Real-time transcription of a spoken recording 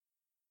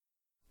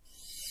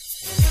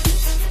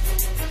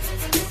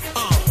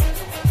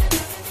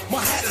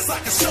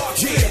a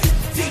shark's fin.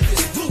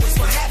 Deepest blue is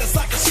my hat is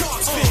like a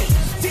shark's fin.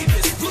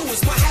 Deepest blue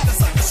is my hat is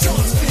like a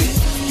shark's fin.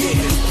 Yeah,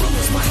 blue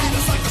is my hat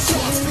is like a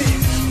shark's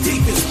fin.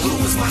 Deepest blue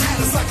is my hat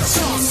is like a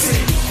shark's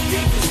fin.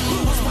 Deepest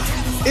blue is my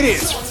hat is like a It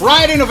is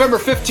Friday, November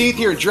 15th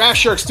here at Draft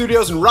Shark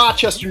Studios in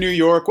Rochester, New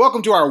York.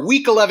 Welcome to our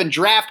Week 11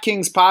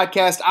 DraftKings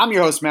podcast. I'm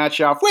your host, Matt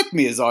Schauf. With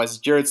me, as always, is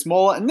Jared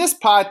Smola, and this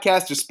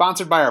podcast is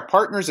sponsored by our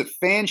partners at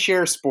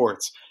Fanshare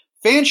Sports.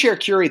 Fanshare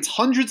curates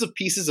hundreds of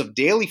pieces of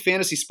daily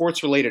fantasy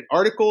sports-related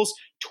articles,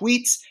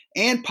 tweets,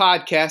 and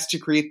podcasts to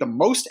create the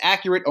most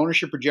accurate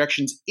ownership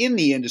projections in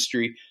the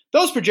industry.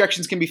 Those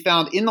projections can be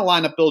found in the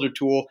lineup builder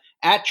tool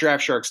at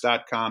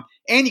draftsharks.com,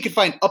 and you can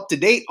find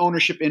up-to-date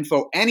ownership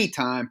info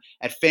anytime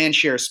at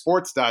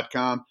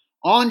fansharesports.com.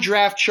 On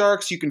Draft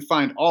Sharks, you can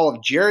find all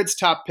of Jared's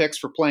top picks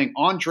for playing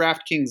on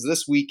DraftKings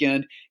this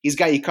weekend. He's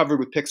got you covered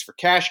with picks for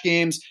cash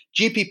games,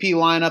 GPP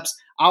lineups.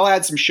 I'll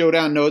add some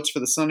showdown notes for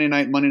the Sunday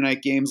night, Monday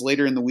night games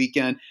later in the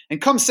weekend. And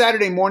come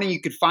Saturday morning,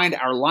 you can find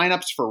our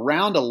lineups for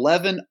round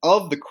 11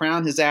 of the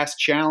Crown His Ass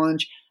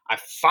Challenge. I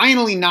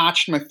finally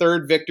notched my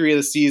third victory of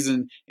the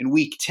season in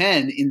week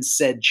 10 in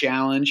said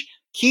challenge.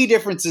 Key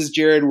differences,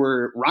 Jared,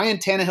 were Ryan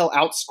Tannehill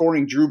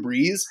outscoring Drew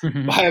Brees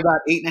by about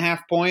 8.5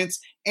 points,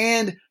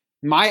 and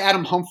my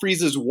Adam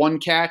Humphries' one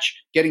catch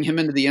getting him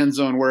into the end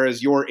zone,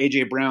 whereas your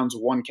A.J. Brown's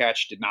one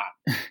catch did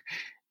not.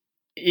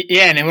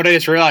 Yeah, and what I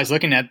just realized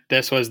looking at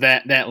this was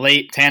that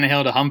late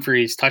Tannehill to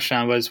Humphries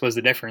touchdown was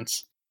the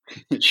difference.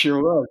 It sure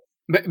was.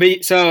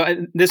 But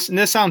so this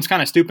sounds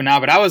kind of stupid now,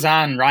 but I was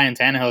on Ryan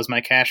Tannehill as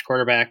my cash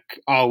quarterback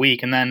all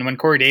week, and then when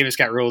Corey Davis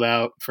got ruled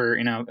out for,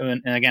 and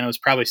again, it was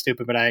probably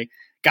stupid, but I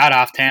got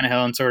off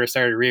Tannehill and sort of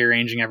started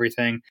rearranging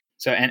everything.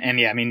 So, and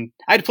yeah, I mean,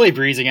 I'd play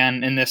Brees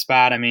again in this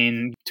spot. I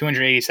mean,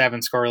 287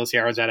 scoreless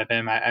yards out of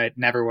him. I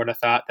never would have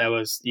thought that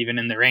was even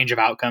in the range of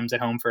outcomes at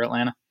home for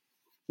Atlanta.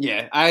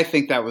 Yeah, I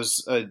think that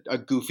was a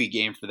goofy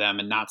game for them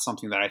and not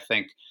something that I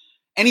think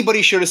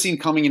anybody should have seen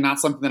coming, and not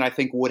something that I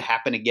think would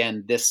happen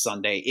again this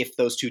Sunday if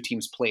those two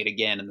teams played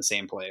again in the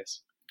same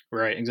place.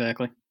 Right,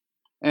 exactly.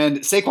 And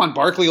Saquon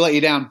Barkley let you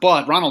down,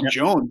 but Ronald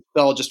Jones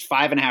fell just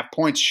 5.5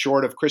 points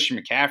short of Christian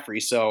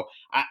McCaffrey. So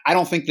I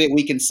don't think that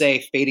we can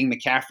say fading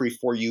McCaffrey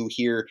for you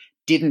here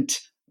didn't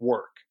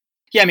work.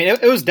 Yeah, I mean,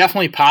 it was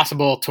definitely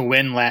possible to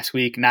win last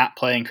week not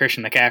playing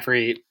Christian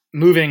McCaffrey.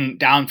 Moving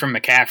down from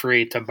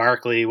McCaffrey to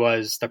Barkley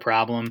was the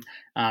problem.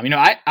 I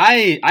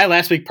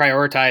last week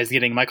prioritized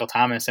getting Michael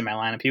Thomas in my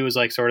lineup. He was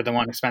like sort of the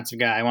one expensive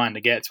guy I wanted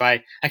to get. So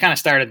I kind of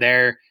started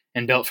there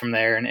and built from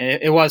there. And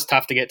it was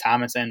tough to get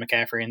Thomas and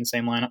McCaffrey in the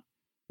same lineup.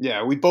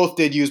 Yeah, we both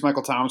did use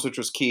Michael Thomas, which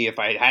was key. If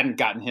I hadn't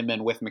gotten him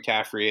in with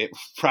McCaffrey, it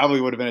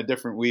probably would have been a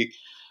different week.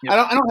 Yep.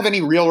 I don't have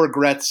any real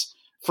regrets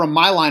from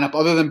my lineup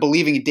other than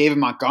believing in David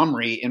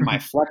Montgomery in my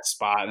flex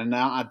spot. And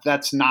now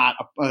that's not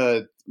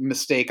a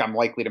mistake I'm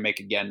likely to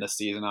make again this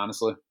season,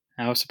 honestly.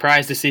 I was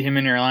surprised to see him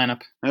in your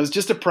lineup. It was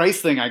just a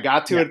price thing. I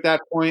got to it at that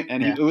point,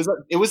 and it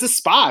was a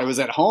spot. It was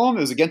at home.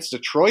 It was against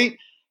Detroit.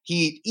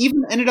 He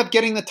even ended up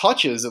getting the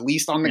touches, at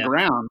least on the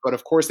ground. But,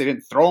 of course, they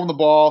didn't throw him the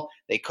ball.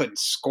 They couldn't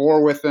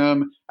score with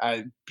him.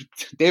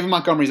 David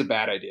Montgomery's a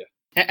bad idea.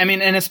 I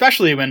mean, and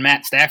especially when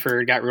Matt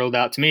Stafford got ruled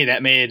out, to me,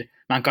 that made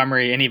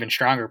Montgomery an even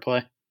stronger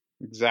play.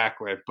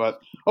 Exactly. But,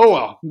 oh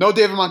well, no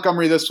David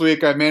Montgomery this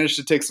week. I managed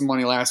to take some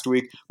money last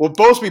week. We'll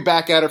both be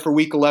back at it for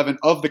Week 11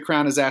 of the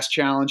Crown His Ass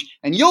Challenge,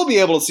 and you'll be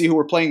able to see who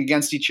we're playing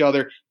against each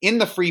other in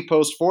the free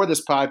post for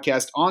this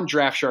podcast on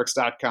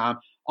draftsharks.com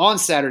on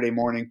Saturday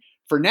morning.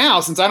 For now,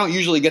 since I don't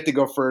usually get to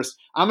go first,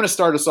 I'm going to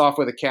start us off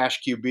with a cash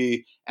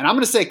QB, and I'm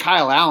going to say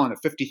Kyle Allen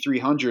at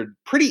 5,300.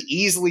 Pretty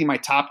easily my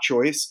top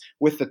choice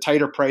with the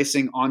tighter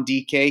pricing on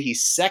DK.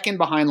 He's second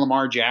behind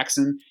Lamar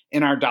Jackson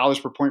in our dollars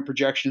per point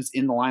projections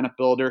in the lineup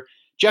builder.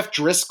 Jeff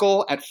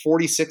Driscoll at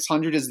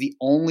 4,600 is the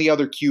only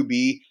other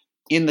QB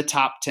in the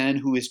top 10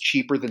 who is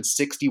cheaper than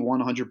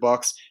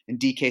 $6,100 in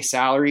DK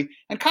salary.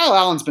 And Kyle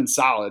Allen's been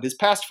solid. His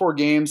past 4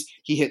 games,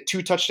 he hit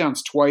 2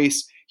 touchdowns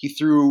twice. He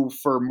threw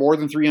for more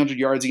than 300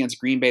 yards against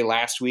Green Bay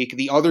last week.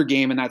 The other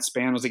game in that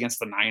span was against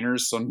the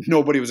Niners, so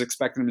nobody was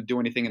expecting him to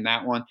do anything in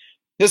that one.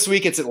 This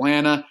week it's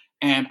Atlanta,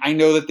 and I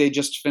know that they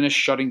just finished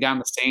shutting down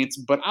the Saints,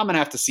 but I'm going to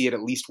have to see it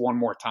at least one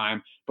more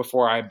time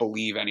before I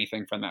believe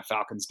anything from that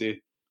Falcons D.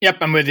 Yep,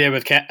 I'm with you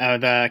with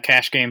the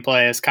cash game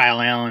play as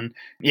Kyle Allen.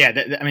 Yeah,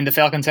 the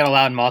Falcons had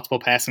allowed multiple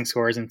passing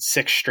scores in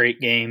 6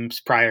 straight games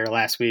prior to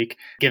last week,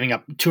 giving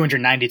up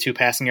 292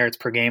 passing yards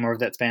per game over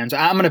that span. So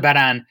I'm going to bet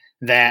on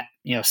that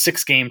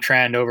 6-game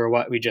trend over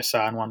what we just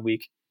saw in 1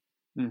 week.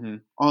 Mm-hmm.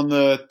 On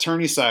the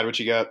tourney side, what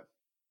you got?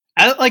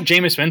 I like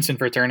Jameis Winston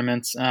for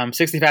tournaments.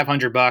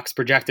 $6,500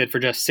 projected for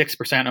just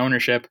 6%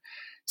 ownership.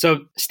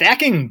 So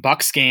stacking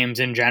Bucs games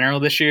in general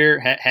this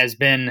year has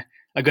been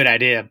a good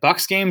idea.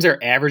 Bucs games are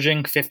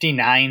averaging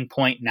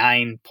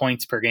 59.9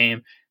 points per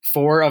game.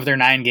 4 of their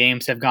 9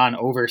 games have gone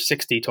over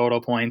 60 total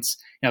points.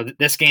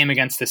 This game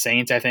against the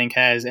Saints, I think,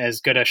 has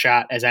as good a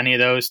shot as any of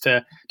those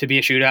to be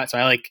a shootout. So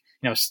I like,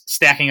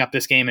 stacking up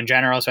this game in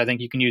general. So I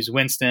think you can use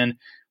Winston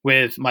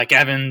with Mike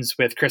Evans,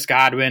 with Chris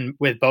Godwin,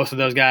 with both of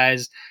those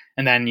guys.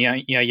 And then,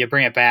 you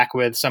bring it back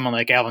with someone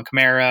like Alvin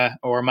Kamara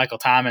or Michael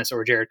Thomas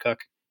or Jared Cook.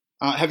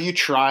 Have you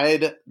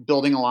tried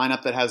building a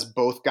lineup that has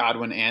both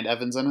Godwin and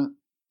Evans in it?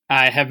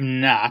 I have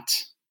not.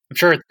 I'm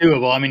sure it's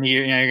doable. I mean,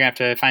 you're going to have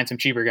to find some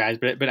cheaper guys,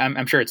 but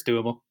I'm sure it's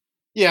doable.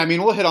 Yeah, I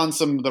mean, we'll hit on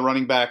some of the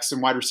running backs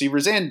and wide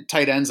receivers and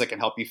tight ends that can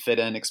help you fit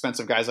in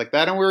expensive guys like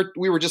that. And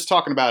we were just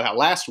talking about how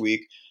last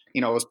week,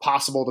 it was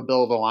possible to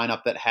build a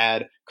lineup that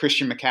had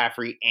Christian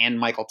McCaffrey and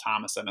Michael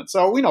Thomas in it.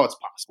 So we know it's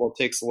possible.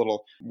 It takes a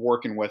little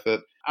working with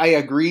it. I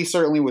agree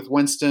certainly with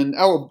Winston.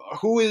 Oh,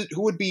 who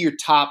would be your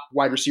top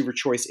wide receiver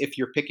choice if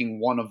you're picking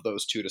one of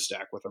those two to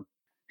stack with him?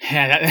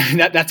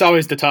 Yeah, that's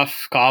always the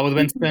tough call with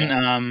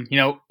Winston.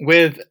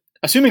 With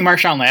assuming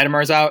Marshawn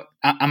Lattimore's out,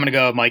 I'm going to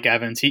go with Mike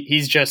Evans.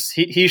 He's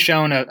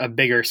shown a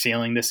bigger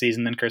ceiling this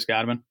season than Chris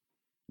Godwin.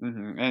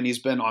 Mm-hmm. And he's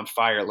been on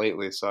fire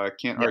lately, so I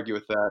can't argue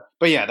with that.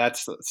 But yeah,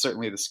 that's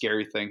certainly the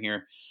scary thing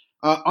here.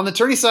 On the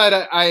tourney side,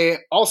 I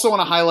also want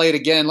to highlight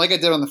again, like I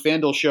did on the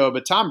FanDuel show,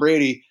 but Tom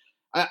Brady.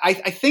 I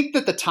think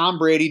that the Tom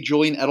Brady,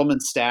 Julian Edelman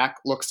stack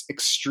looks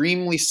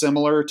extremely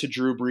similar to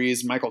Drew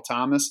Brees, Michael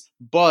Thomas,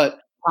 but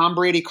Tom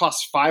Brady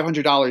costs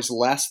 $500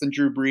 less than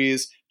Drew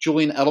Brees.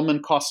 Julian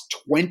Edelman costs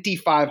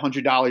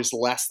 $2,500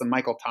 less than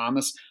Michael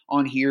Thomas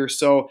on here.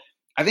 So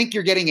I think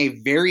you're getting a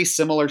very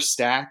similar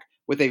stack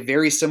with a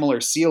very similar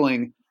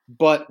ceiling,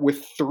 but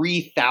with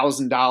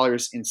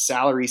 $3,000 in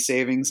salary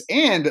savings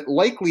and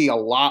likely a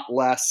lot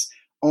less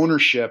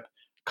ownership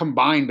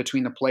combined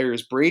between the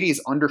players.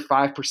 Brady's under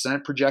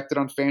 5% projected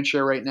on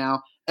FanShare right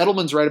now.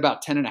 Edelman's right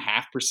about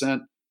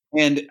 10.5%.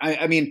 And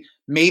I mean,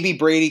 maybe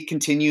Brady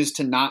continues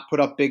to not put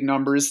up big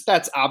numbers.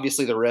 That's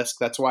obviously the risk.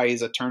 That's why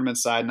he's a tournament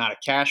side, not a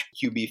cash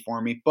QB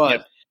for me.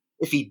 But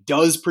if he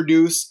does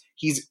produce,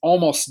 he's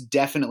almost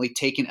definitely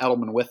taken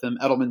Edelman with him.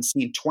 Edelman's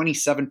seen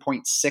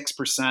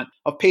 27.6%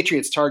 of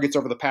Patriots targets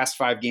over the past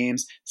 5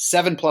 games,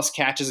 7+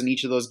 catches in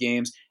each of those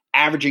games,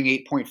 averaging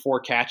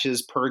 8.4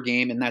 catches per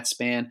game in that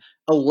span,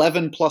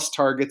 11+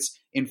 targets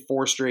in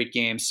 4 straight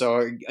games.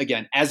 So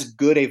again, as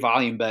good a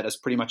volume bet as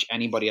pretty much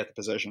anybody at the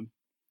position.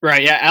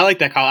 Right. Yeah, I like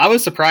that call. I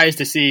was surprised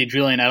to see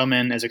Julian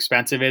Edelman as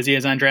expensive as he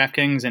is on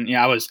DraftKings. And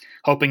I was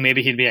hoping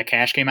maybe he'd be a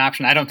cash game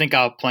option. I don't think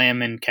I'll play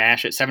him in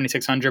cash at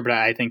 $7,600, but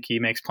I think he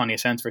makes plenty of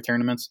sense for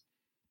tournaments.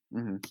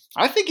 Mm-hmm.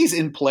 I think he's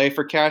in play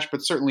for cash,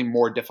 but certainly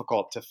more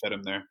difficult to fit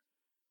him there.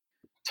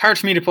 It's hard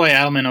for me to play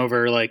Edelman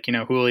over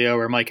Julio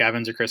or Mike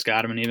Evans or Chris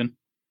Godwin even.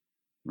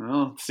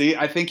 Well, see,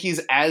 I think he's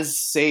as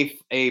safe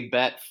a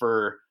bet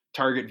for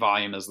target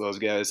volume as those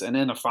guys, and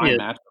in a fine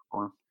matchup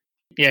for him.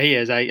 Yeah, he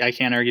is. I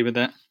can't argue with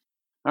that.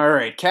 All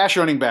right, cash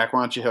running back. Why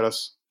don't you hit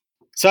us?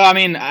 So, I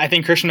mean, I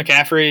think Christian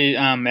McCaffrey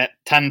at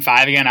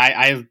 10-5 again.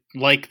 I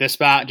like this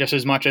spot just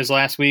as much as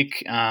last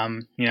week.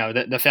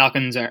 The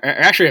Falcons are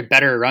actually a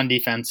better run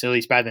defense, at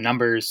least by the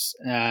numbers,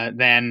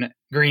 than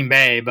Green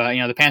Bay. But,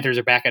 the Panthers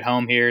are back at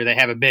home here. They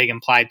have a big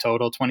implied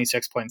total,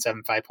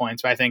 26.75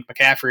 points. But I think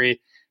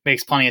McCaffrey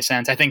makes plenty of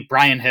sense. I think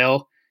Brian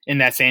Hill in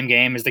that same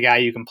game is the guy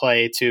you can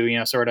play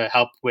to, sort of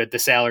help with the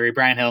salary.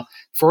 Brian Hill,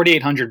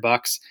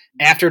 $4,800.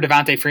 After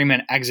Devontae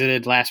Freeman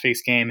exited last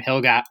week's game, Hill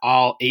got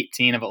all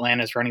 18 of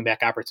Atlanta's running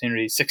back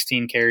opportunities,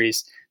 16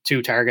 carries,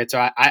 2 targets.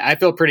 So I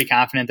feel pretty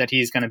confident that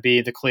he's going to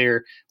be the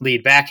clear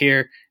lead back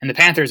here. And the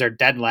Panthers are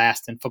dead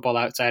last in Football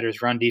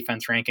Outsiders run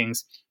defense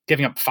rankings,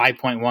 giving up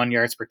 5.1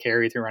 yards per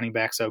carry through running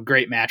back. So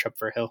great matchup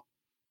for Hill.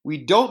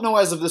 We don't know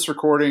as of this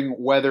recording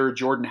whether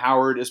Jordan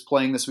Howard is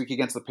playing this week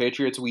against the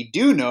Patriots. We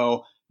do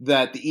know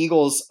that the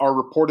Eagles are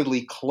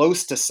reportedly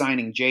close to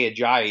signing Jay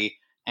Ajayi,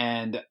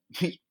 and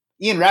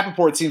Ian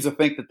Rappaport seems to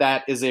think that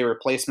that is a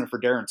replacement for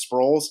Darren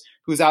Sproles,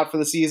 who's out for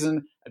the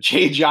season.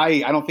 Jay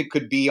Ajayi, I don't think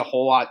could be a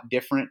whole lot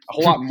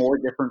more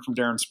different from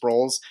Darren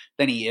Sproles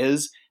than he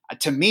is.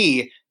 To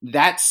me,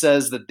 that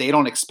says that they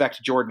don't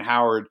expect Jordan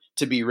Howard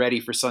to be ready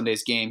for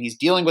Sunday's game. He's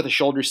dealing with a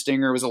shoulder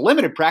stinger, was a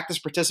limited practice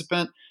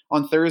participant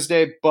on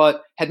Thursday,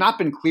 but had not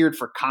been cleared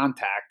for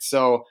contact.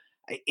 So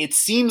it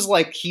seems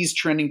like he's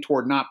trending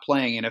toward not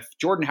playing. And if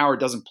Jordan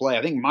Howard doesn't play,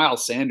 I think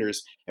Miles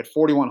Sanders at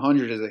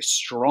 4,100 is a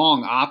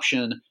strong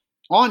option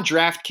on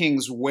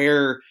DraftKings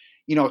where,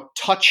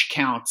 touch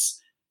counts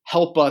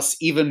help us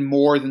even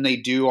more than they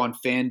do on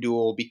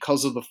FanDuel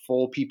because of the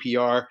full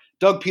PPR.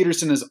 Doug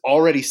Peterson has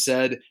already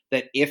said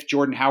that if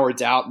Jordan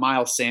Howard's out,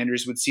 Miles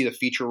Sanders would see the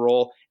feature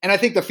role. And I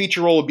think the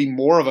feature role would be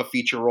more of a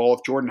feature role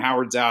if Jordan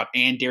Howard's out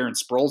and Darren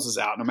Sproles is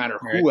out, no matter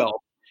who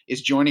else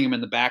is joining him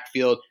in the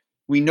backfield.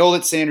 We know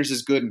that Sanders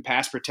is good in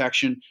pass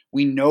protection.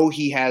 We know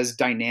he has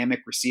dynamic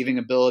receiving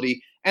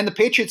ability. And the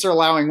Patriots are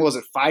allowing,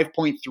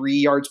 5.3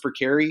 yards per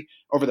carry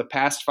over the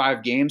past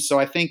 5 games. So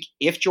I think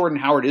if Jordan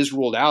Howard is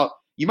ruled out,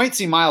 you might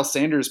see Miles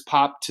Sanders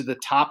pop to the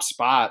top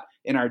spot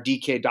in our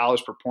DK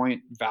dollars per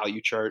point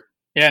value chart.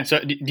 Yeah, so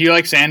do you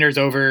like Sanders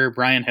over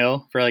Brian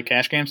Hill for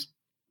cash games?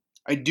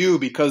 I do,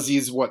 because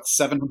he's,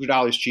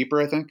 $700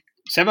 cheaper, I think?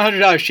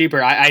 $700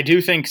 cheaper. I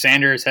do think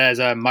Sanders has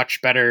a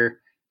much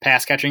better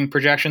pass catching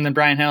projection than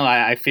Brian Hill.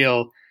 I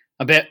feel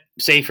a bit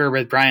safer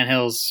with Brian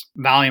Hill's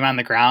volume on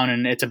the ground,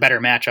 and it's a better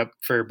matchup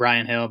for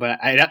Brian Hill. But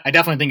I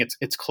definitely think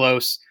it's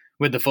close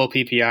with the full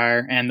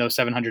PPR and those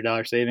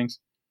 $700 savings.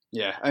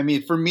 Yeah, I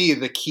mean, for me,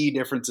 the key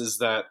difference is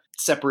that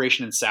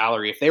separation in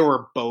salary. If they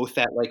were both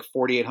at like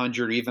 $4,800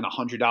 or even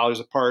 $100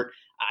 apart,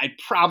 I'd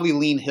probably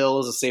lean Hill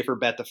as a safer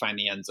bet to find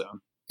the end zone.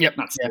 Yep.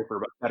 Not safer,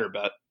 but better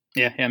bet.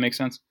 Yeah, makes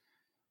sense.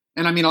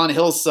 And I mean, on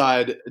Hill's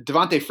side,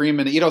 Devontae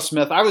Freeman, Ito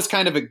Smith, I was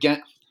kind of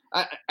against,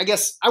 I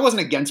guess I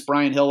wasn't against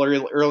Brian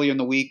Hill early in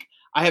the week.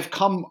 I have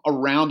come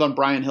around on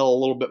Brian Hill a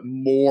little bit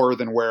more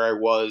than where I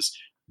was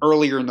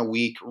earlier in the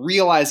week,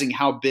 realizing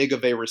how big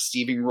of a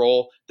receiving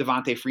role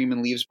Devontae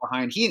Freeman leaves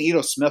behind. He and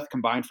Ito Smith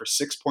combined for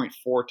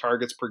 6.4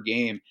 targets per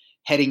game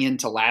heading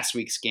into last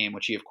week's game,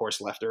 which he, of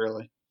course, left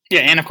early.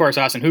 Yeah, and of course,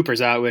 Austin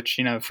Hooper's out, which,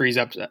 frees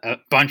up a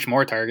bunch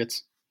more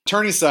targets.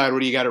 Attorney side,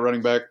 what do you got at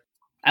running back?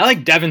 I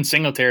like Devin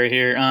Singletary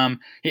here.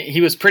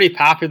 He was pretty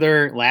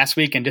popular last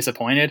week and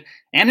disappointed,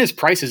 and his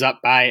price is up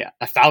by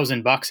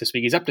 $1,000 this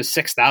week. He's up to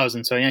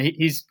 $6,000, so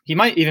he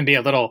might even be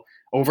a little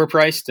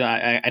overpriced.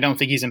 I don't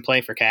think he's in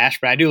play for cash,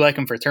 but I do like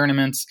him for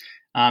tournaments.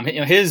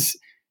 His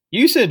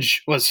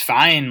usage was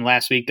fine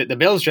last week. The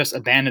Bills just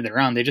abandoned the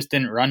run. They just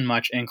didn't run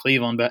much in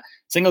Cleveland, but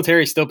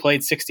Singletary still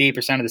played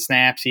 68% of the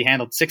snaps. He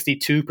handled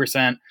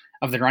 62%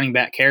 of the running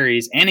back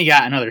carries, and he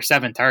got another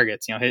 7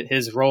 targets.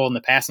 His role in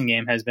the passing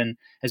game has been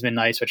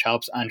nice, which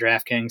helps on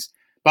DraftKings.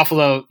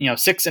 Buffalo,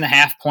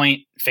 6.5 point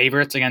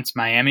favorites against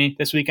Miami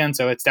this weekend,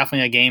 so it's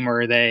definitely a game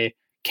where they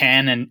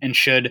can and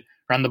should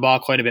run the ball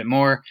quite a bit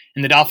more.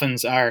 And the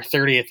Dolphins are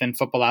 30th in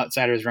Football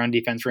Outsiders run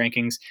defense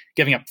rankings,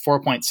 giving up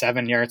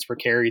 4.7 yards per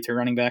carry to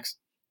running backs.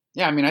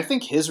 Yeah, I mean, I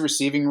think his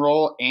receiving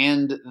role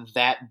and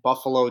that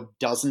Buffalo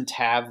doesn't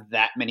have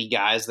that many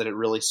guys that it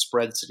really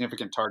spreads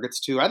significant targets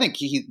to. I think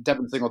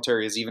Devin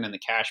Singletary is even in the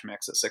cash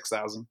mix at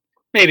 $6,000.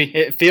 Maybe.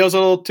 It feels a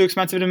little too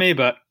expensive to me,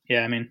 but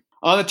yeah, I mean.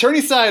 On the tourney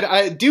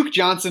side, Duke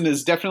Johnson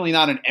is definitely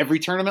not an every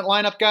tournament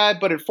lineup guy,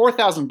 but at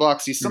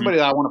 $4,000, he's somebody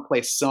that I want to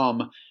play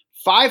some.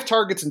 5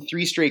 targets in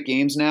 3 straight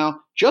games now.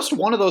 Just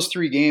one of those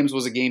 3 games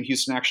was a game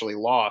Houston actually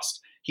lost.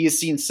 He has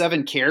seen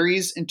 7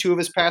 carries in 2 of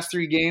his past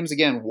 3 games.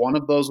 Again, one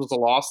of those was a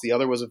loss. The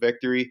other was a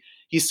victory.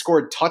 He's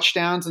scored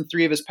touchdowns in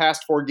 3 of his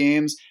past 4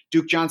 games.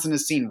 Duke Johnson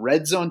has seen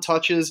red zone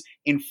touches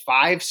in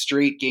 5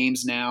 straight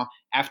games now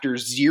after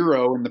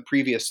 0 in the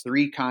previous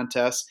 3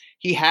 contests.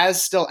 He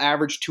has still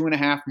averaged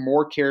 2.5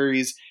 more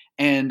carries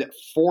and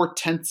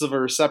 0.4 of a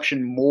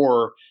reception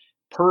more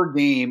per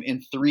game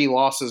in 3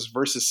 losses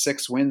versus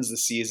 6 wins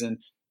this season.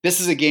 This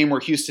is a game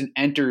where Houston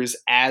enters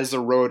as a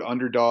road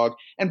underdog,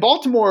 and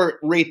Baltimore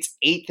rates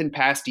 8th in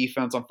pass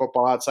defense on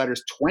Football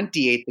Outsiders,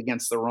 28th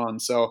against the run.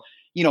 So,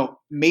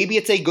 maybe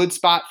it's a good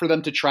spot for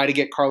them to try to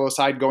get Carlos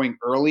Hyde going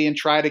early and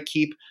try to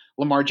keep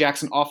Lamar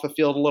Jackson off the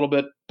field a little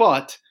bit.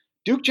 But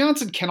Duke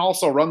Johnson can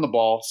also run the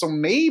ball. So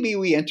maybe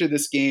we enter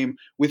this game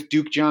with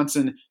Duke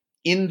Johnson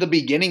in the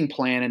beginning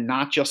plan and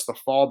not just the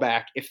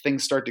fallback if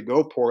things start to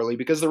go poorly,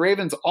 because the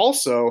Ravens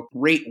also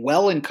rate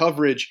well in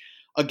coverage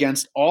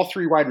against all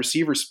 3 wide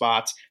receiver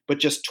spots, but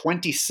just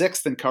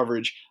 26th in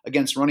coverage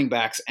against running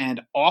backs,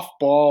 and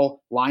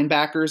off-ball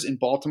linebackers in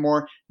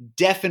Baltimore,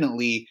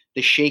 definitely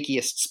the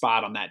shakiest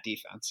spot on that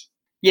defense.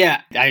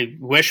 Yeah, I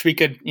wish we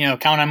could,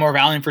 count on more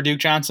volume for Duke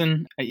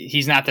Johnson.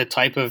 He's not the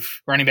type of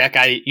running back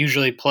I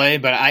usually play,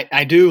 but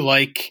I do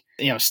like,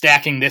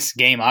 stacking this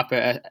game up,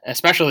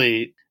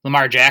 especially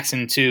Lamar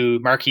Jackson to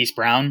Marquise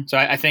Brown. So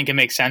I think it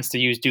makes sense to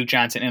use Duke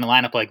Johnson in a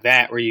lineup like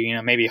that, where you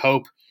maybe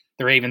hope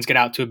the Ravens get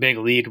out to a big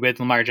lead with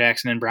Lamar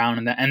Jackson and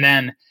Brown, and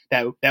then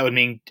that would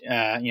mean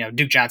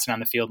Duke Johnson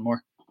on the field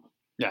more.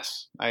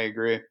 Yes, I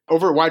agree.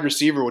 Over at wide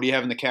receiver, what do you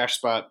have in the cash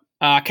spot?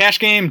 Cash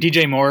game,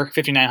 DJ Moore,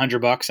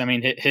 $5,900. I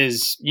mean,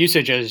 his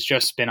usage has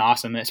just been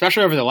awesome,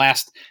 especially over the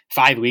last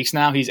 5 weeks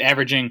now. He's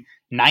averaging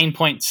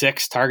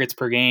 9.6 targets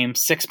per game,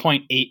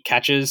 6.8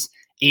 catches,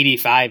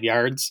 85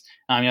 yards.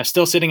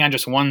 Still sitting on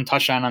just 1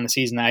 touchdown on the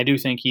season. I do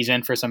think he's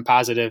in for some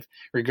positive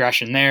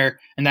regression there.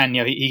 And then,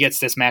 he gets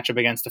this matchup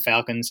against the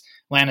Falcons.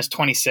 Atlanta's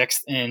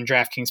 26th in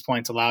DraftKings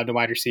points allowed to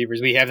wide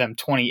receivers. We have them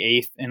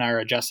 28th in our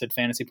adjusted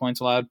fantasy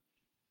points allowed.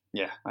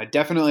 Yeah, I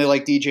definitely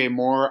like DJ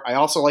Moore. I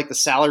also like the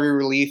salary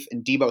relief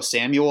in Deebo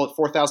Samuel at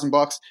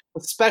 $4,000,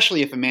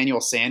 especially if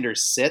Emmanuel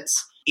Sanders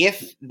sits.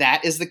 If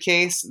that is the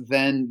case,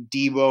 then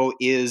Deebo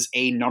is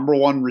a number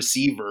 1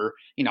 receiver,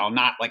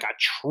 not like a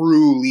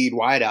true lead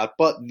wideout,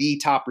 but the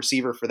top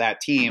receiver for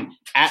that team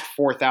at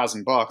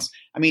 $4,000.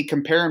 I mean,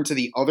 compare him to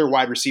the other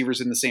wide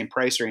receivers in the same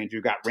price range.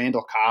 We've got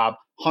Randall Cobb,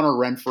 Hunter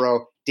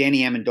Renfrow,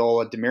 Danny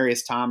Amendola,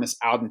 Demaryius Thomas,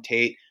 Alden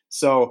Tate.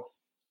 So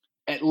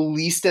at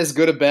least as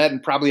good a bet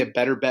and probably a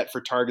better bet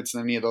for targets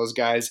than any of those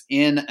guys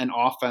in an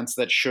offense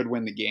that should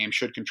win the game,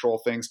 should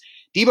control things.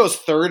 Deebo's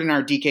 3rd in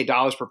our DK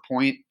dollars per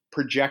point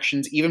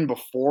projections, even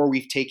before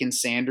we've taken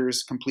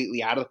Sanders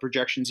completely out of the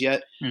projections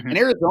yet. Mm-hmm. And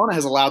Arizona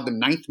has allowed the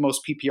 9th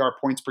most PPR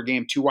points per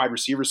game to wide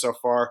receivers so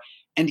far.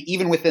 And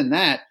even within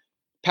that,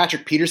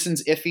 Patrick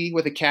Peterson's iffy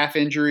with a calf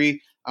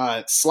injury.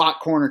 Slot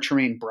corner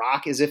Tremaine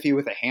Brock is iffy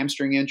with a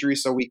hamstring injury.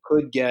 So we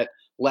could get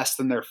less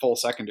than their full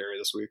secondary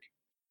this week.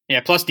 Yeah,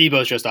 plus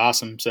Debo's just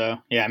awesome. So,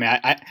 yeah, I mean,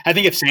 I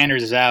think if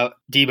Sanders is out,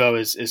 Debo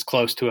is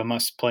close to a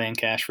must-play in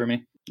cash for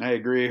me. I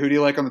agree. Who do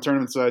you like on the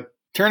tournament side?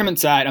 Tournament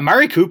side,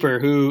 Amari Cooper,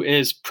 who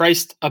is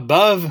priced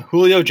above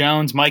Julio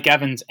Jones, Mike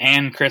Evans,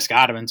 and Chris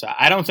Godwin. So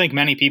I don't think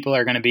many people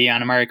are going to be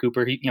on Amari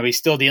Cooper. He's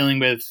still dealing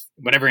with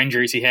whatever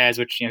injuries he has,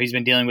 which he's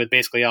been dealing with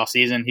basically all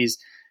season. He's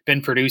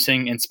been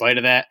producing in spite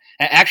of that.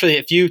 Actually,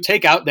 if you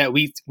take out that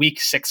week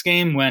 6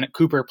 game when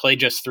Cooper played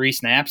just 3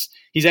 snaps,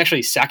 he's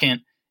actually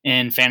second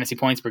in fantasy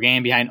points per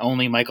game behind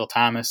only Michael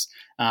Thomas.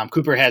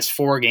 Cooper has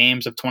 4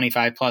 games of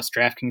 25 plus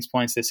DraftKings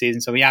points this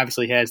season, so he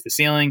obviously has the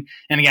ceiling.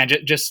 And again,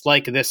 just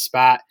like this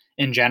spot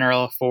in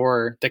general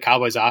for the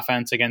Cowboys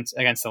offense against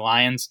the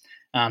Lions,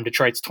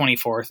 Detroit's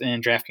 24th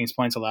in DraftKings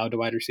points allowed to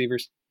wide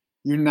receivers.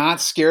 You're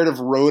not scared of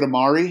Road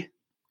Amari?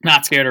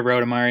 Not scared of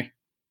Road Amari.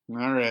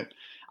 All right.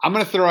 I'm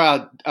going to throw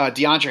out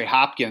DeAndre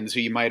Hopkins, who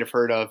you might have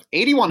heard of,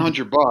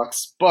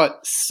 $8,100,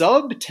 but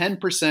sub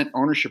 10%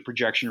 ownership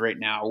projection right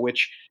now,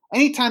 which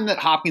anytime that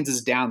Hopkins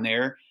is down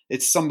there,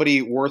 it's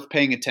somebody worth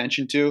paying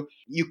attention to.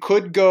 You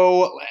could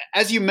go,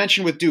 as you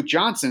mentioned with Duke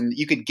Johnson,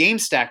 you could game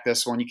stack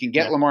this one. You can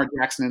get Lamar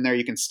Jackson in there.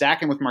 You can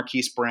stack him with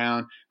Marquise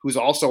Brown, who's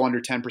also under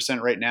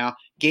 10% right now.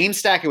 Game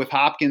stack it with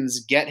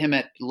Hopkins, get him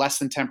at less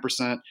than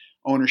 10%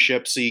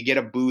 ownership, so you get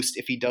a boost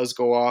if he does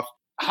go off.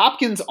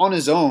 Hopkins on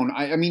his own,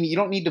 I mean, you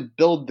don't need to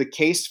build the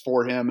case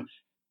for him.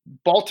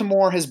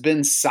 Baltimore has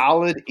been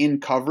solid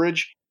in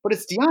coverage, but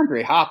it's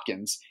DeAndre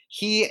Hopkins.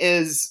 He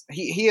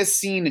has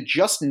seen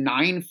just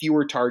 9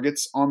 fewer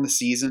targets on the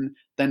season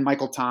than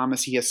Michael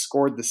Thomas. He has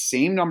scored the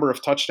same number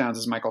of touchdowns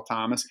as Michael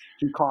Thomas.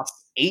 He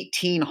costs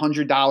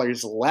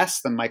 $1,800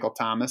 less than Michael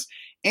Thomas.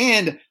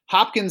 And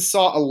Hopkins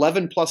saw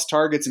 11 plus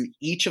targets in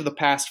each of the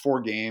past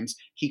 4 games.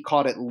 He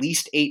caught at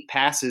least 8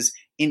 passes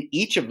in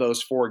each of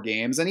those 4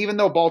 games. And even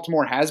though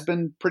Baltimore has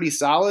been pretty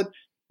solid,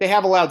 they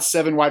have allowed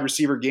 7 wide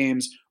receiver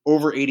games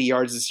over 80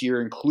 yards this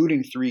year,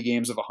 including 3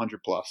 games of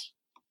 100 plus.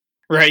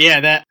 Right,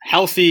 yeah, that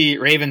healthy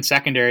Ravens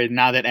secondary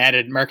now that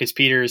added Marcus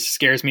Peters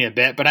scares me a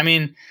bit. But I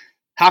mean,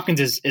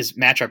 Hopkins is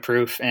matchup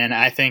proof, and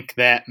I think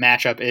that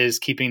matchup is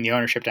keeping the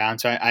ownership down.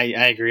 So I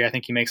agree. I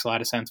think he makes a lot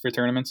of sense for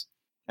tournaments.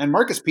 And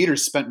Marcus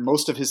Peters spent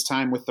most of his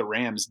time with the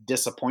Rams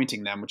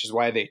disappointing them, which is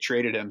why they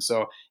traded him.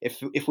 So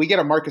if we get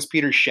a Marcus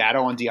Peters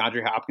shadow on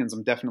DeAndre Hopkins,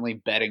 I'm definitely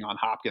betting on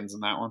Hopkins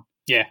in that one.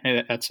 Yeah,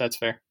 that's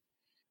fair.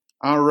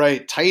 All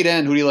right, tight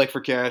end. Who do you like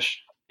for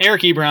cash?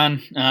 Eric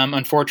Ebron,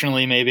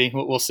 unfortunately, maybe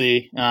we'll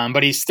see.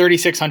 But he's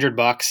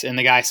 $3,600, and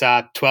the guy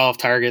saw 12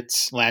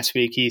 targets last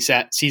week. He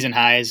set season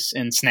highs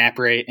in snap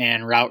rate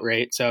and route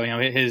rate. So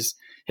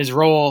his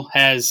role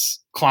has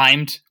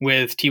climbed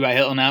with T.Y.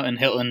 Hilton out, and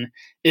Hilton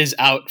is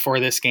out for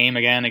this game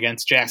again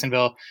against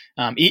Jacksonville.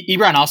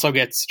 Ebron also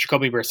gets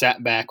Jacoby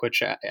Brissett back,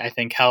 which I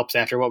think helps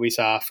after what we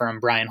saw from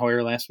Brian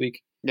Hoyer last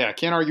week. Yeah,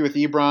 can't argue with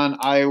Ebron.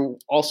 I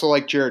also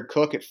like Jared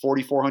Cook at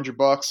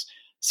 $4,400.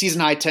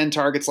 Season high 10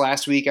 targets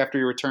last week after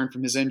he returned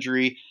from his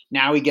injury.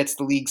 Now he gets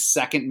the league's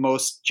second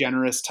most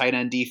generous tight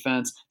end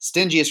defense,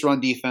 stingiest run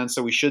defense,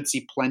 so we should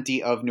see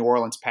plenty of New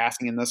Orleans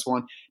passing in this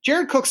one.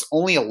 Jared Cook's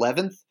only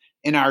 11th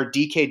in our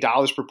DK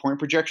dollars per point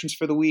projections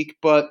for the week,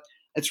 but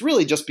it's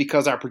really just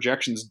because our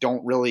projections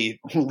don't really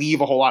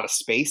leave a whole lot of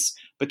space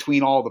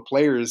between all the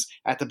players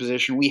at the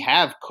position. We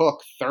have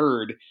Cook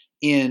third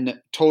in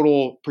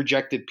total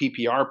projected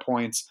PPR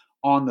points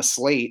on the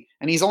slate,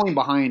 and he's only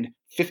behind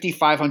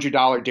 $5,500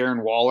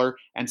 Darren Waller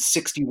and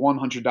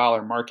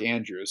 $6,100 Mark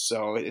Andrews.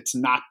 So it's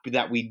not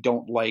that we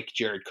don't like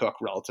Jared Cook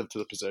relative to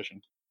the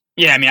position.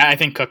 Yeah, I mean, I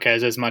think Cook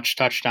has as much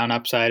touchdown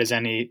upside as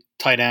any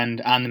tight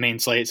end on the main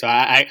slate. So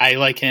I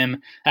like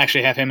him. I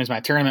actually have him as my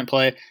tournament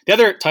play. The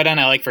other tight end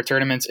I like for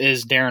tournaments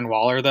is Darren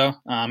Waller, though.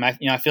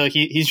 I feel like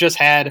he's just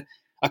had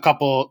a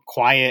couple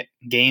quiet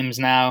games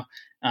now.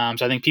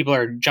 So I think people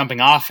are jumping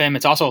off him.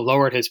 It's also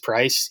lowered his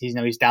price.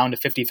 He's down to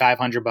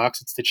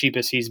 $5,500. It's the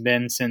cheapest he's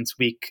been since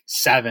week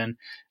 7.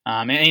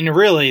 And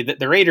really,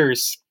 the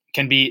Raiders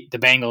can beat the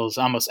Bengals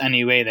almost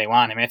any way they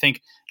want. I mean, I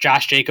think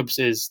Josh Jacobs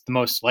is the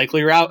most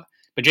likely route,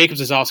 but Jacobs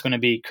is also going to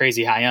be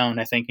crazy high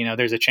owned. I think,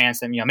 there's a chance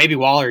that, maybe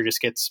Waller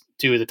just gets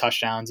 2 of the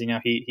touchdowns.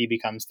 He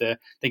becomes the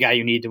guy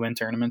you need to win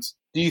tournaments.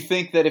 Do you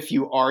think that if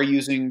you are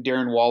using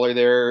Darren Waller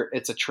there,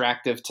 it's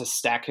attractive to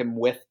stack him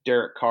with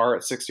Derek Carr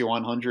at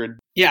 6,100?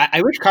 Yeah,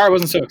 I wish Carr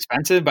wasn't so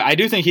expensive, but I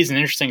do think he's an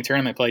interesting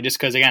tournament play just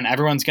because, again,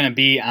 everyone's going to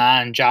be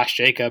on Josh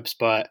Jacobs,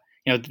 but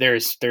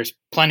there's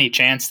plenty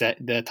chance that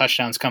the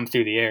touchdowns come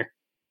through the air.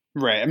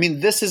 Right. I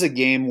mean, this is a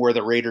game where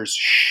the Raiders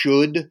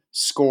should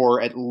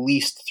score at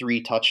least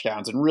 3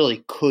 touchdowns and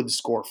really could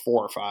score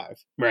 4 or 5.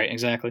 Right,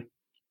 exactly.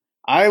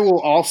 I will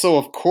also,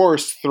 of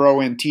course,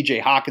 throw in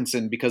TJ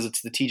Hawkinson because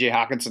it's the TJ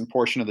Hawkinson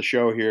portion of the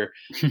show here.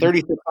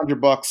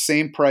 $3,600,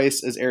 same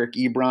price as Eric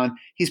Ebron.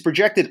 He's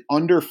projected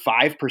under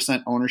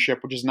 5%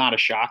 ownership, which is not a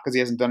shock because he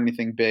hasn't done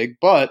anything big.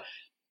 But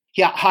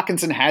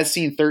Hawkinson has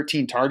seen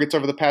 13 targets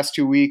over the past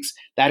 2 weeks.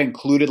 That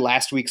included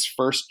last week's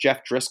first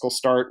Jeff Driscoll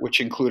start,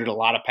 which included a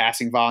lot of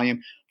passing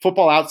volume.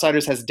 Football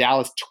Outsiders has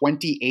Dallas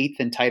 28th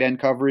in tight end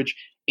coverage,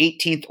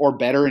 18th or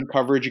better in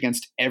coverage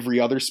against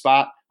every other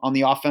spot on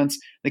the offense.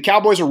 The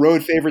Cowboys are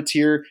road favorites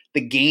here.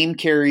 The game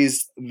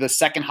carries the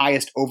second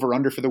highest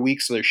over-under for the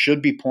week, so there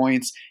should be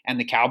points, and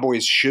the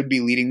Cowboys should be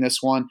leading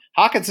this one.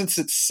 Hockenson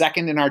sits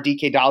second in our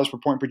DK dollars per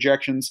point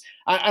projections.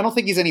 I don't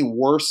think he's any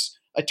worse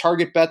a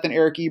target bet than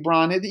Eric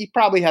Ebron. He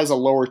probably has a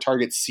lower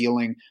target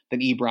ceiling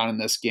than Ebron in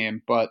this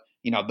game, but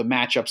the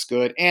matchup's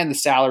good, and the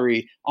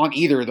salary on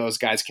either of those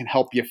guys can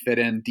help you fit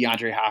in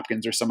DeAndre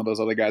Hopkins or some of those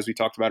other guys we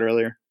talked about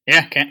earlier.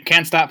 Yeah,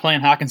 can't stop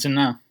playing Hockenson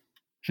now.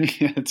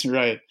 Yeah, that's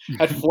right.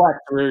 At flex,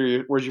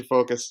 where's your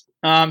focus?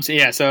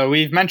 So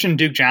we've mentioned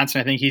Duke Johnson.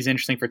 I think he's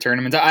interesting for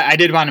tournaments. I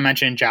did want to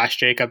mention Josh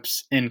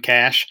Jacobs in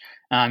cash.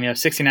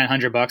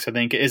 $6,900 I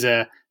think is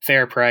a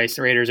fair price.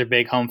 The Raiders are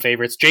big home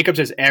favorites. Jacobs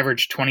has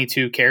averaged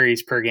 22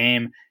 carries per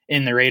game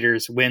in the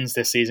Raiders wins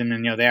this season,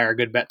 and they are a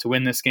good bet to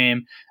win this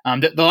game.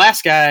 The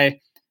last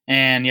guy,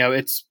 and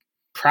it's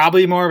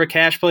probably more of a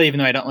cash play, even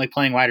though I don't like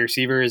playing wide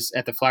receivers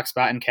at the flex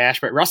spot in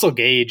cash. But Russell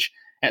Gage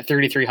at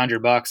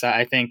 $3,300,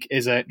 I think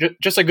is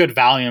just a good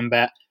volume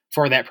bet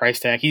for that price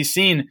tag. He's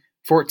seen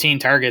 14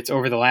 targets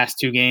over the last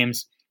 2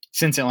 games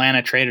since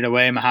Atlanta traded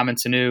away Mohamed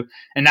Sanu,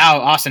 and now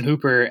Austin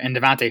Hooper and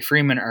Devontae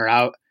Freeman are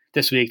out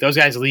this week. Those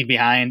guys leave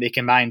behind a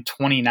combined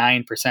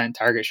 29%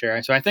 target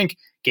share. So I think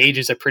Gage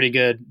is a pretty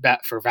good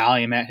bet for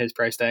volume at his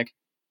price tag.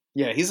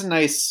 Yeah, he's a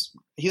nice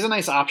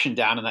option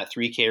down in that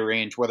 3K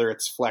range, whether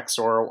it's flex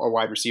or a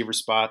wide receiver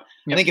spot.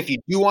 Yep. I think if you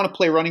do want to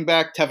play running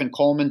back, Tevin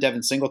Coleman,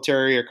 Devin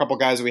Singletary, or a couple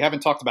guys that we haven't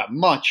talked about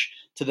much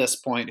to this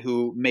point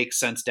who make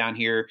sense down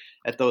here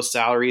at those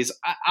salaries.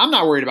 I'm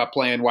not worried about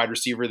playing wide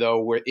receiver,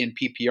 though, in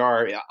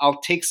PPR.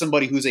 I'll take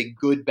somebody who's a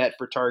good bet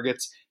for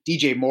targets.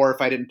 DJ Moore,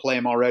 if I didn't play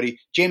him already.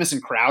 Jamison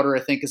Crowder,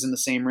 I think, is in the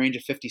same range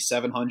of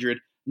 5,700.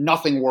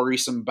 Nothing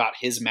worrisome about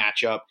his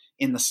matchup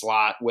in the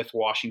slot with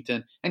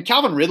Washington. And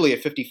Calvin Ridley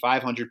at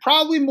 5,500,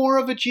 probably more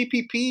of a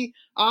GPP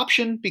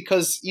option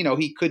because,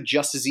 he could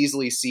just as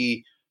easily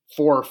see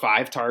 4 or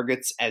 5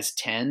 targets as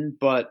 10,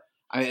 but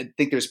I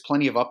think there's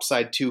plenty of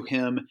upside to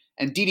him.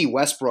 And Dede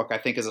Westbrook, I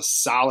think, is a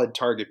solid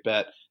target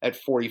bet at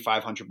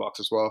 $4,500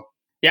 as well.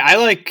 Yeah, I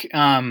like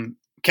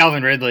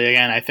Calvin Ridley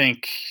again. I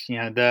think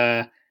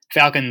the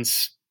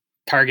Falcons'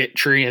 target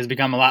tree has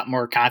become a lot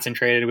more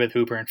concentrated with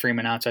Hooper and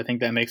Freeman out, so I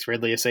think that makes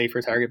Ridley a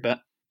safer target bet.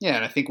 Yeah,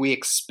 and I think we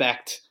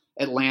expect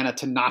Atlanta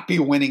to not be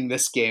winning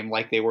this game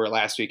like they were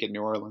last week at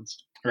New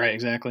Orleans. Right,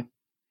 exactly.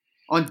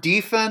 On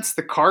defense,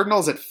 the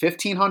Cardinals at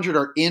 1,500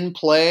 are in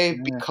play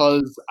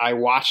because I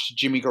watched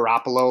Jimmy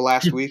Garoppolo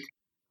last week.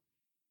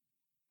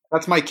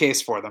 That's my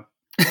case for them.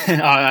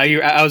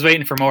 I was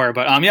waiting for more,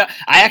 but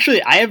I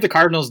have the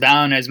Cardinals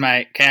down as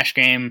my cash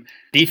game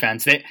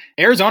defense.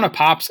 Arizona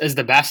pops as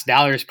the best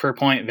dollars per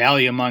point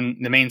value among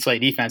the main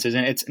slate defenses,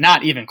 and it's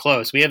not even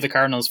close. We have the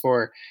Cardinals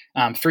for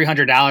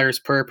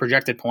 $300 per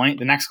projected point.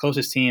 The next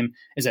closest team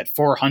is at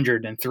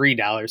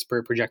 $403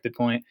 per projected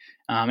point,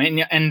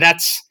 and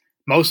that's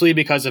mostly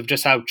because of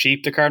just how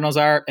cheap the Cardinals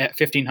are at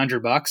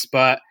 $1,500.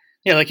 But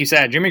yeah, like you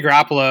said, Jimmy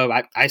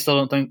Garoppolo, I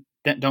still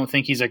don't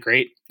think he's a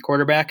great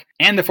quarterback.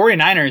 And the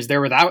 49ers,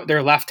 they're without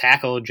their left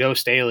tackle, Joe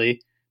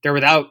Staley. They're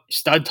without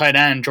stud tight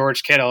end,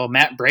 George Kittle.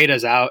 Matt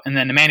Breida's out, and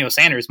then Emmanuel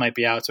Sanders might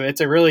be out. So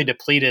it's a really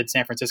depleted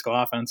San Francisco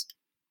offense.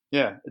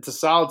 Yeah, it's a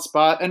solid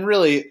spot. And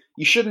really,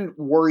 you shouldn't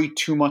worry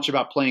too much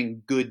about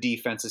playing good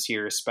defenses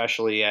here,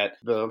 especially at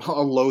a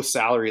low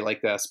salary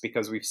like this,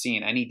 because we've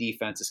seen any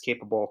defense is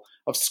capable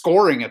of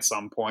scoring at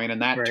some point,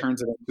 and that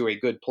turns it into a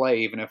good play,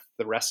 even if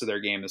the rest of their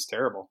game is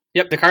terrible.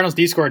 Yep, the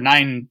Cardinals scored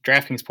 9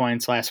 DraftKings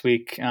points last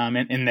week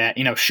in that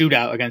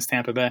shootout against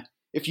Tampa Bay.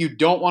 If you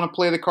don't want to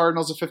play the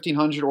Cardinals at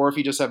 1,500, or if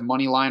you just have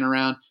money lying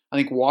around, I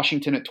think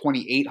Washington at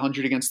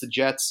 2,800 against the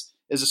Jets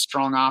is a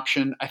strong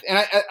option.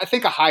 I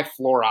think a high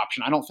floor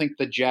option. I don't think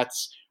the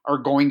Jets are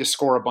going to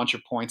score a bunch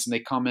of points, and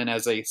they come in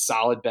as a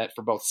solid bet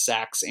for both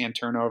sacks and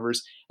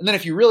turnovers. And then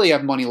if you really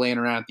have money laying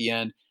around at the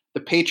end, the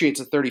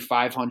Patriots at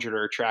 3,500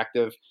 are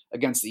attractive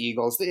against the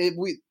Eagles.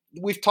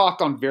 We've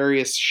talked on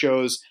various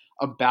shows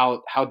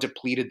about how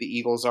depleted the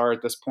Eagles are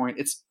at this point.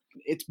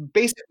 It's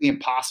basically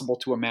impossible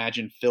to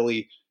imagine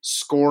Philly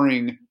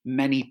scoring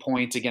many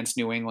points against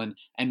New England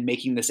and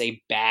making this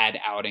a bad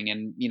outing.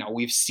 And,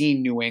 we've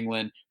seen New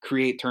England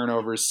create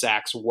turnovers,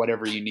 sacks,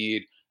 whatever you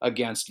need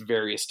against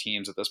various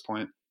teams at this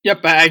point.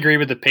 Yep, I agree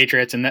with the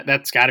Patriots, and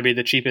that's got to be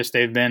the cheapest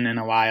they've been in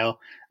a while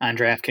on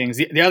DraftKings.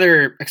 The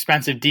other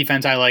expensive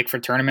defense I like for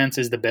tournaments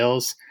is the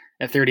Bills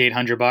at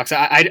 $3,800.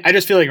 I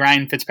just feel like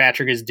Ryan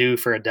Fitzpatrick is due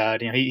for a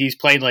dud. He's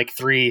played like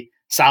 3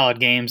 solid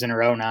games in a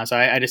row now, so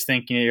I just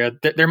think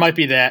there might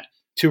be that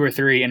 2 or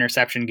 3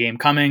 interception game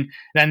coming.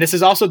 Then this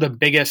is also the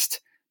biggest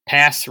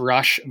pass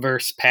rush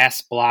versus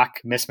pass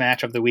block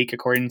mismatch of the week,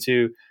 according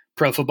to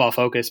Pro Football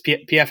Focus.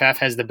 PFF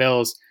has the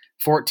Bills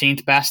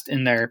 14th best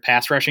in their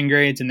pass rushing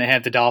grades, and they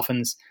have the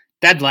Dolphins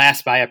dead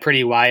last by a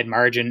pretty wide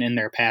margin in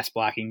their pass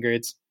blocking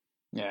grades.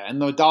 Yeah,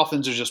 and the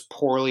Dolphins are just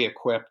poorly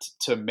equipped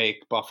to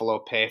make Buffalo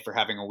pay for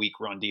having a weak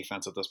run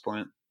defense at this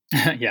point.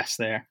 Yes,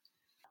 they are.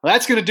 Well,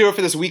 that's going to do it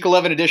for this Week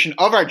 11 edition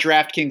of our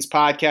DraftKings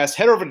podcast.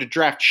 Head over to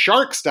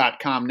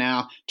DraftSharks.com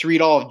now to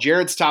read all of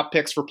Jared's top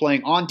picks for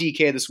playing on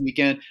DK this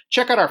weekend.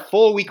 Check out our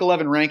full Week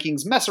 11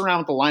 rankings. Mess around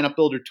with the lineup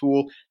builder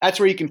tool. That's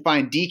where you can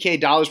find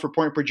DK dollars per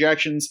point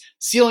projections,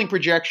 ceiling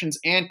projections,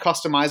 and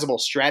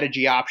customizable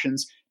strategy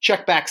options.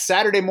 Check back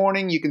Saturday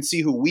morning. You can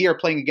see who we are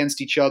playing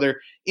against each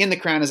other in the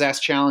Crown His Ass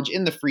Challenge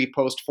in the free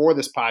post for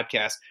this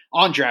podcast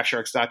on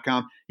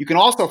DraftSharks.com. You can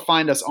also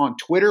find us on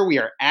Twitter. We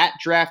are at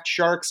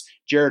DraftSharks.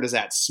 Jared is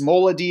at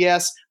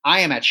SmolaDS. I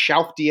am at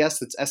SchaufDS.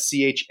 That's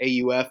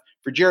SCHAUF.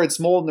 For Jared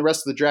Smola and the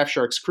rest of the Draft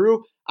Sharks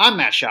crew, I'm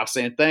Matt Schauf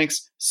saying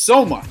thanks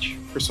so much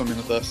for swimming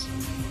with us.